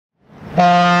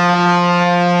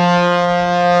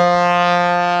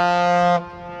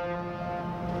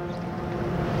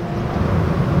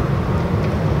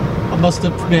must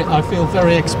admit I feel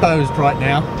very exposed right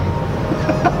now.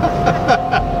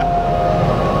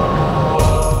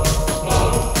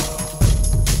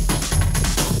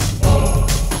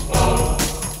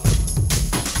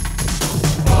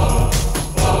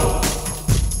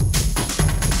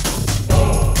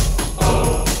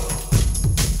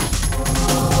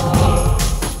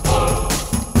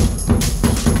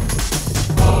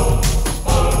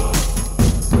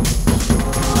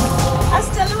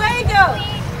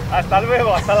 Hasta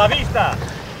luego, hasta la vista.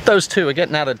 Those two are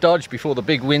getting out of Dodge before the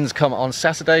big winds come on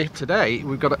Saturday. Today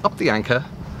we've got to up the anchor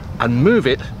and move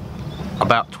it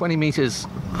about 20 meters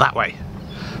that way,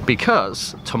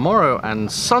 because tomorrow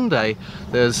and Sunday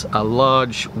there's a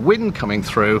large wind coming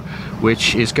through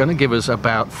which is going to give us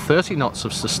about 30 knots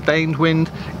of sustained wind,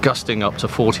 gusting up to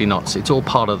 40 knots. It's all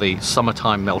part of the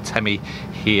summertime Meltemi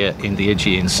here in the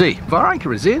Aegean Sea. Our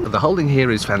anchor is in. The holding here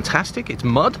is fantastic. It's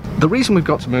mud. The reason we've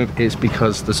got to move is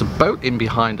because there's a boat in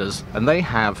behind us and they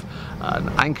have an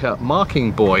anchor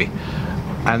marking buoy,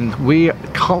 and we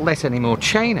can't let any more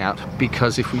chain out,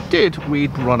 because if we did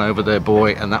we'd run over their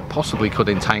buoy and that possibly could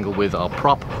entangle with our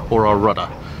prop or our rudder.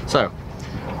 So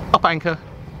up anchor,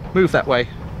 move that way,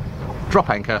 drop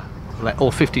anchor, let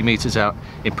all 50 meters out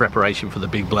in preparation for the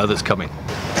big blow that's coming.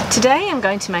 Today I'm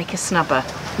going to make a snubber.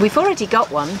 We've already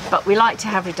got one, but we like to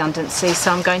have redundancy,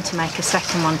 so I'm going to make a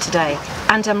second one today.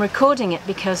 And I'm recording it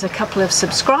because a couple of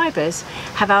subscribers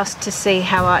have asked to see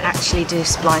how I actually do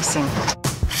splicing.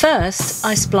 First,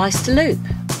 I spliced a loop.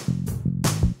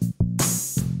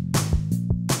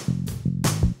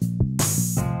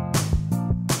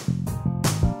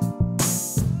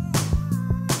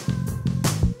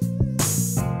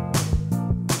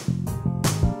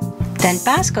 Then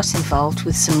Baz got involved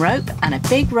with some rope and a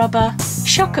big rubber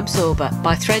shock absorber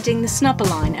by threading the snubber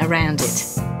line around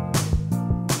it.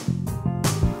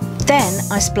 Then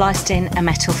I spliced in a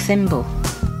metal thimble.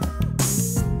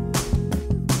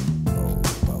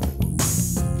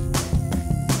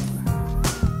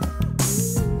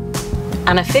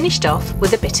 And I finished off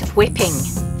with a bit of whipping.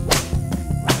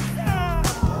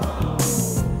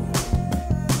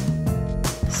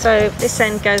 So this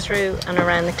end goes through and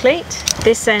around the cleat.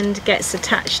 This end gets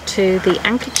attached to the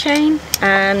anchor chain,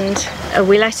 and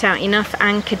we let out enough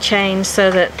anchor chain so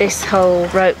that this whole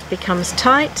rope becomes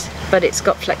tight, but it's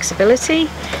got flexibility,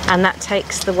 and that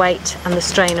takes the weight and the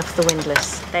strain off the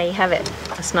windlass. There you have it,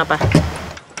 a snubber.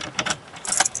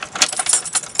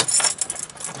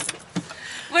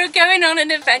 We're going on an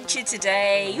adventure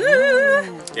today.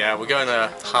 Woo! Yeah, we're going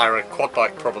to hire a quad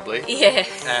bike probably. Yeah.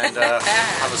 And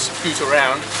have a scoot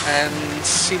around and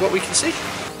see what we can see.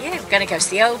 Yeah, we're going to go to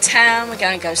the old town, we're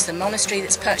going to go to the monastery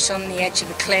that's perched on the edge of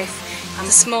a cliff, and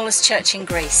the smallest church in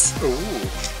Greece.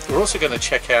 Ooh. We're also going to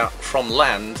check out from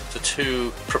land the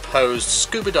two proposed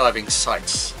scuba diving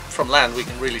sites. From land we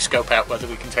can really scope out whether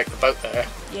we can take the boat there,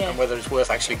 and whether it's worth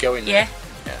actually going there.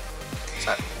 Yeah.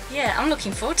 So. Yeah, I'm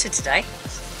looking forward to today.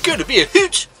 Gonna be a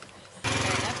hoot!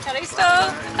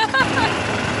 Caristo!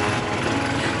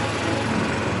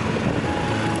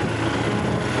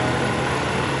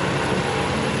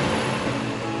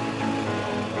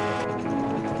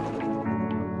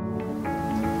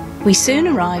 We soon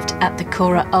arrived at the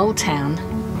Cora Old Town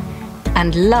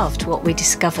and loved what we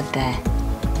discovered there.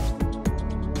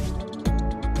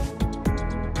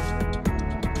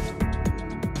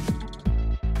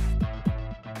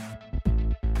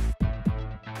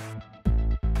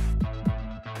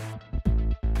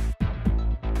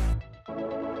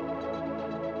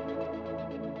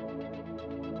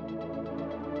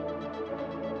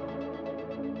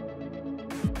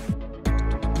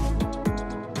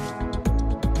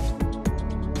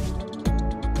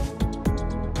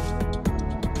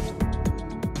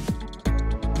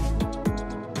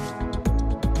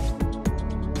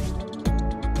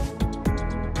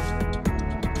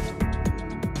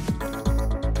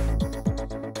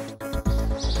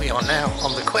 We are now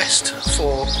on the quest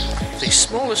for the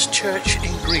smallest church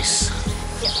in Greece.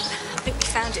 Yeah, I think we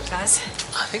found it, Baz.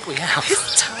 I think we have.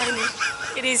 It's tiny.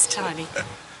 It is tiny.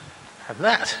 And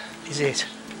that is it.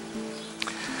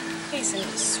 Isn't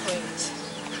it sweet?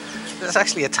 That's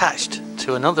actually attached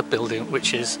to another building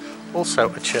which is also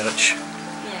a church.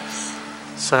 Yes.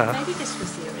 So maybe this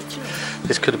was the original.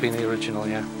 This could have been the original,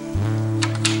 yeah.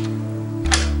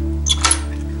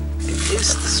 It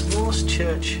is the smallest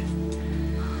church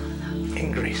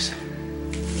in Greece.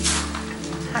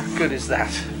 How good is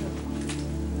that?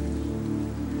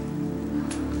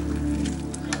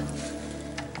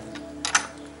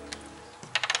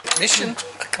 Mission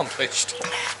accomplished.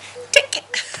 Tick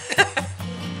it!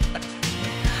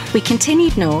 We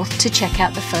continued north to check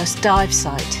out the first dive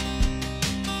site.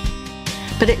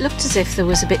 but it looked as if there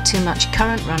was a bit too much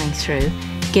current running through,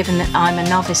 given that I'm a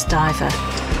novice diver.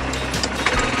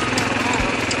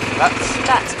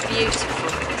 That's beautiful,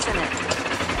 isn't it?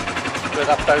 Where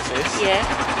that boat is? Yeah.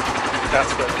 That's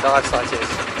where the dive site is.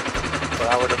 But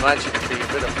I would imagine it'd be a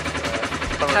bit of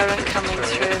Current coming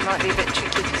through might be a bit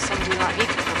tricky for somebody like you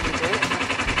could probably do it.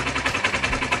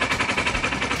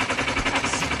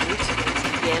 That's beautiful,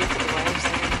 isn't it? Yeah, look at the waves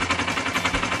there.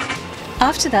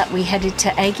 After that we headed to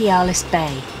Aegialis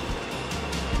Bay.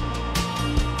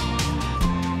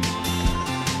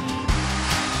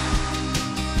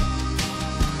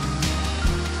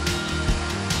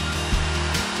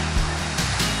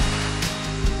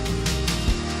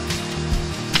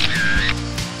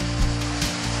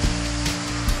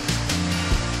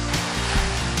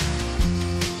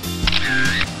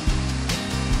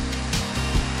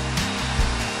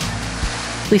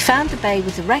 We found the bay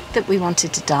with the wreck that we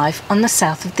wanted to dive on the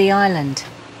south of the island.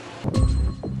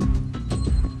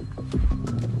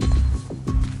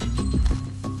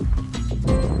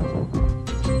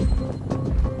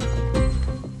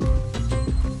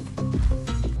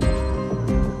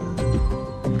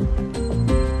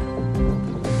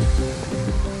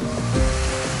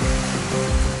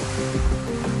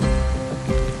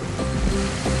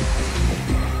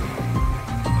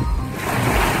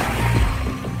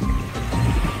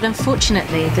 But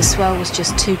unfortunately, the swell was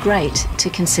just too great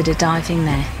to consider diving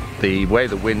there. The way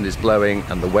the wind is blowing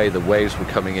and the way the waves were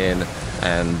coming in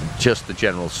and just the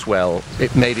general swell,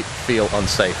 it made it feel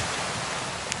unsafe.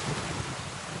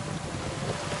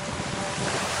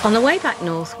 On the way back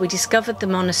north, we discovered the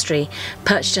monastery,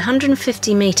 perched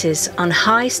 150 metres on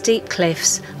high, steep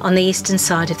cliffs on the eastern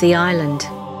side of the island.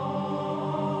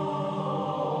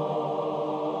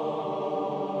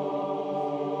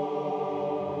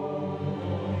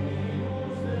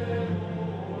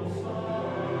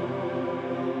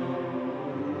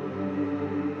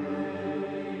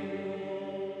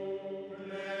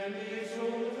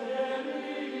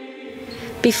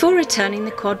 Before returning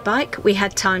the quad bike, we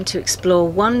had time to explore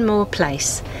one more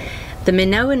place, the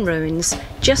Minoan ruins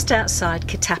just outside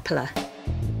Catapella.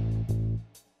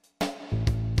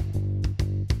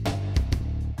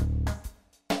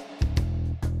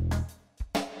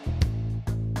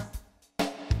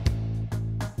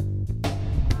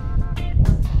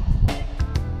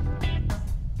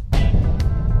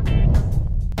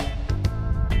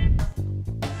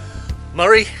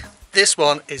 Murray, this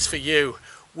one is for you.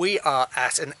 We are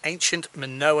at an ancient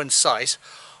Minoan site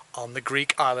on the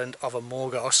Greek island of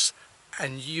Amorgos,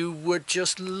 and you would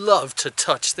just love to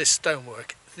touch this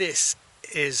stonework. This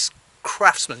is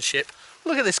craftsmanship.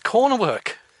 Look at this corner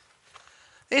work.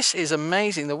 This is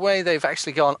amazing, the way they've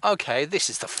actually gone, okay, this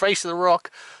is the face of the rock,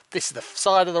 this is the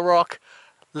side of the rock,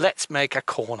 let's make a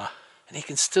corner. And you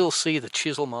can still see the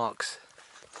chisel marks.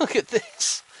 Look at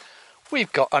this.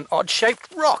 We've got an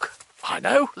odd-shaped rock. I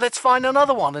know, let's find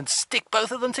another one and stick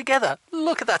both of them together.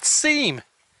 Look at that seam.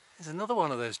 There's another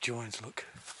one of those joins, look.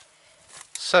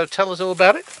 So tell us all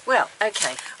about it. Well,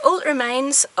 okay. All that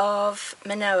remains of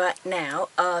Minoa now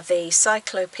are the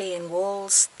Cyclopean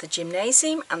walls, the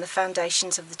gymnasium and the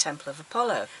foundations of the Temple of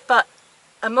Apollo. But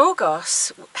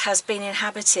Amorgos has been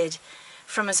inhabited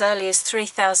from as early as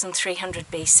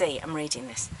 3300 BC, I'm reading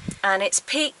this. And its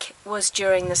peak was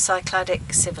during the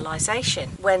Cycladic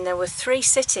civilization, when there were three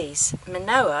cities,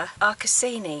 Minoa,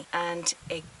 Arcasini and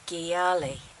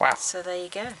Aegiali. Wow. So there you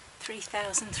go,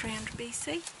 3300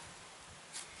 BC.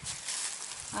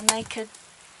 And they could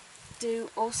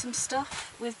do awesome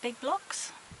stuff with big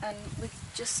blocks and with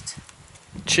just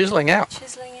chiseling out.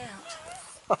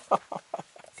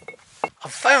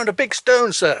 I've found a big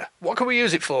stone, sir. What can we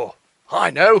use it for? I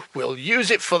know, we'll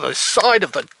use it for the side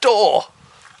of the door.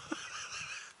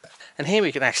 And here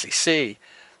we can actually see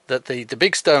that the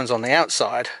big stones on the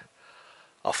outside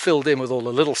are filled in with all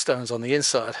the little stones on the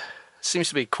inside. It seems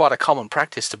to be quite a common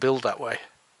practice to build that way.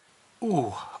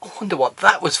 Ooh, I wonder what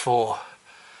that was for.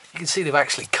 You can see they've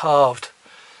actually carved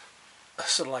a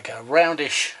sort of like a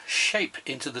roundish shape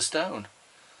into the stone,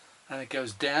 and it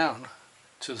goes down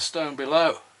to the stone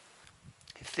below.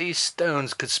 If these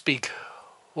stones could speak,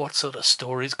 what sort of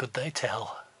stories could they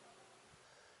tell?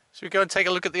 Should we go and take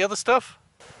a look at the other stuff?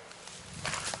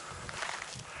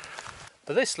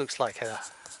 But this looks like a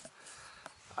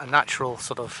natural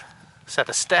sort of set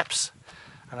of steps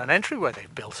and an entryway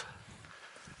they've built.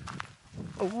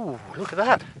 Oh, look at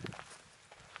that.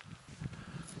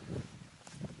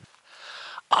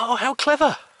 Oh, how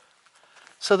clever.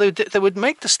 So they would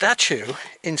make the statue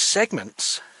in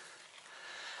segments,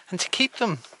 and to keep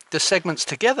the segments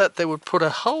together, they would put a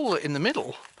hole in the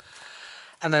middle,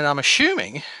 and then I'm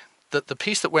assuming that the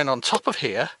piece that went on top of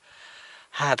here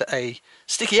had a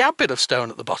sticky out bit of stone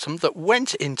at the bottom that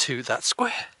went into that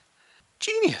square.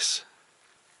 Genius.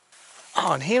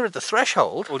 Oh, and here at the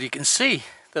threshold, well, you can see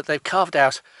that they've carved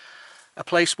out a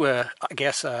place where I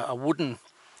guess a wooden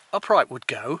upright would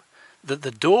go, that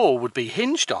the door would be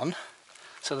hinged on.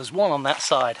 So there's one on that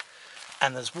side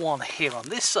and there's one here on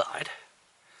this side.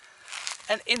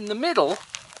 And in the middle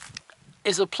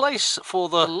is a place for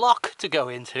the lock to go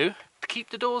into to keep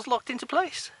the doors locked into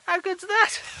place. How good's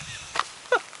that?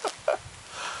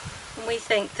 We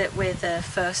think that we're the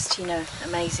first, you know,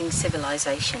 amazing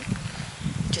civilization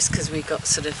just because we've got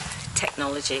sort of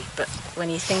technology, but when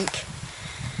you think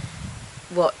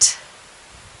what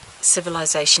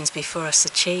civilizations before us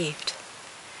achieved,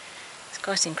 it's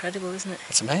quite incredible, isn't it?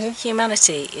 It's amazing.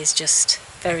 Humanity is just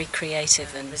very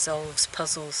creative and resolves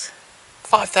puzzles.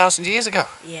 5,000 years ago.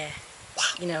 Yeah. Wow.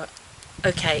 You know,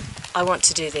 okay, I want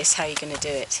to do this, how are you going to do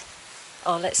it?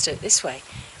 Oh, let's do it this way,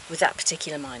 with that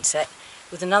particular mindset.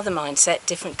 With another mindset,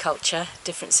 different culture,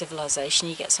 different civilization,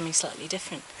 you get something slightly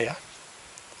different. Yeah.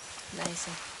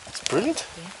 Amazing. That's brilliant.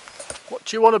 Yeah. What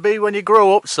do you want to be when you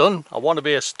grow up, son? I want to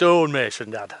be a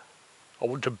stonemason, Dad. I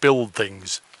want to build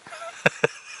things.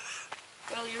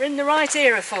 Well, you're in the right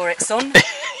era for it, son.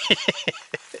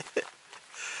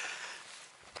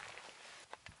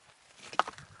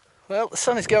 Well, the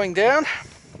sun is going down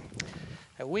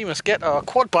and we must get our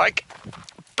quad bike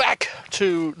back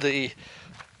to the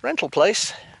rental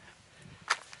place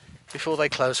before they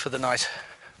close for the night.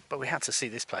 But we had to see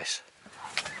this place.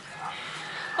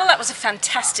 Well, that was a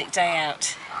fantastic day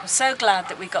out. I'm so glad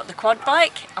that we got the quad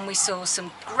bike and we saw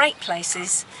some great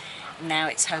places. Now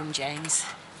it's home, James.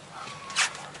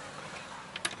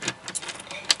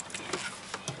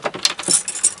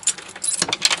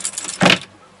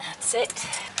 That's it.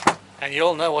 And you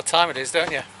all know what time it is,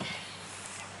 don't you?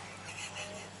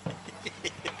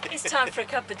 It's time for a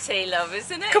cup of tea, love,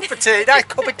 isn't it? Cup of tea, nice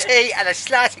cup of tea and a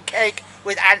slice of cake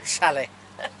with Aunt Sally.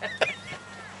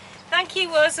 Thank you,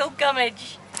 Wurzle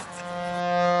Gummidge.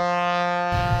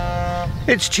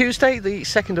 It's Tuesday, the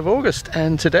 2nd of August,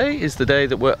 and today is the day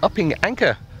that we're upping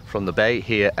anchor from the bay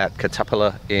here at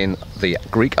Katapala in the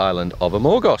Greek island of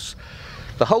Amorgos.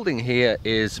 The holding here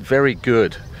is very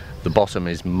good. The bottom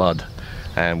is mud.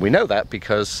 And we know that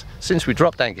because since we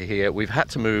dropped anchor here, we've had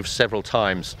to move several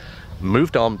times,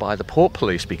 moved on by the port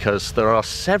police because there are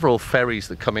several ferries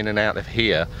that come in and out of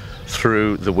here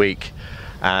through the week.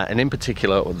 And in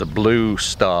particular, the Blue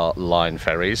Star Line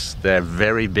ferries. They're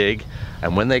very big,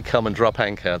 and when they come and drop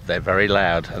anchor, they're very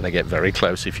loud and they get very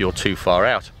close if you're too far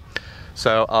out.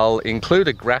 So I'll include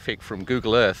a graphic from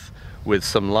Google Earth with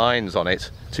some lines on it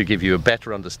to give you a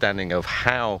better understanding of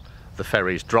how the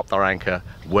ferries drop their anchor,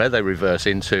 where they reverse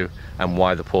into, and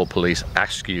why the port police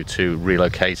ask you to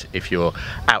relocate if you're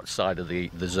outside of the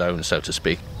zone, so to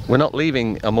speak. We're not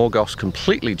leaving Amorgos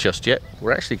completely just yet.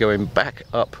 We're actually going back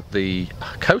up the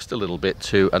coast a little bit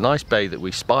to a nice bay that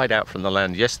we spied out from the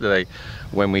land yesterday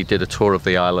when we did a tour of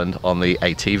the island on the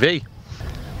ATV.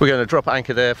 We're going to drop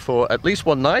anchor there for at least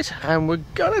one night, and we're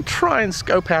going to try and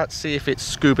scope out, see if it's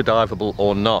scuba diveable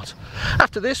or not.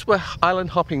 After this, we're island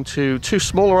hopping to two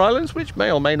smaller islands which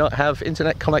may or may not have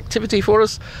internet connectivity for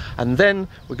us, and then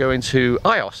we're going to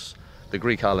Ios, the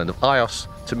Greek island of Ios,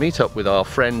 to meet up with our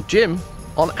friend Jim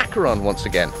on Acheron once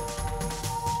again.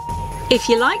 If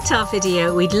you liked our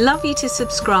video, we'd love you to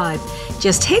subscribe.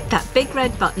 Just hit that big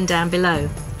red button down below.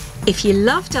 If you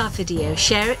loved our video,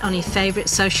 share it on your favourite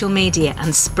social media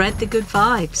and spread the good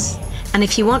vibes. And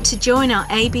if you want to join our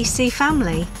ABC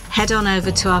family, head on over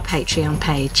to our Patreon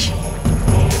page.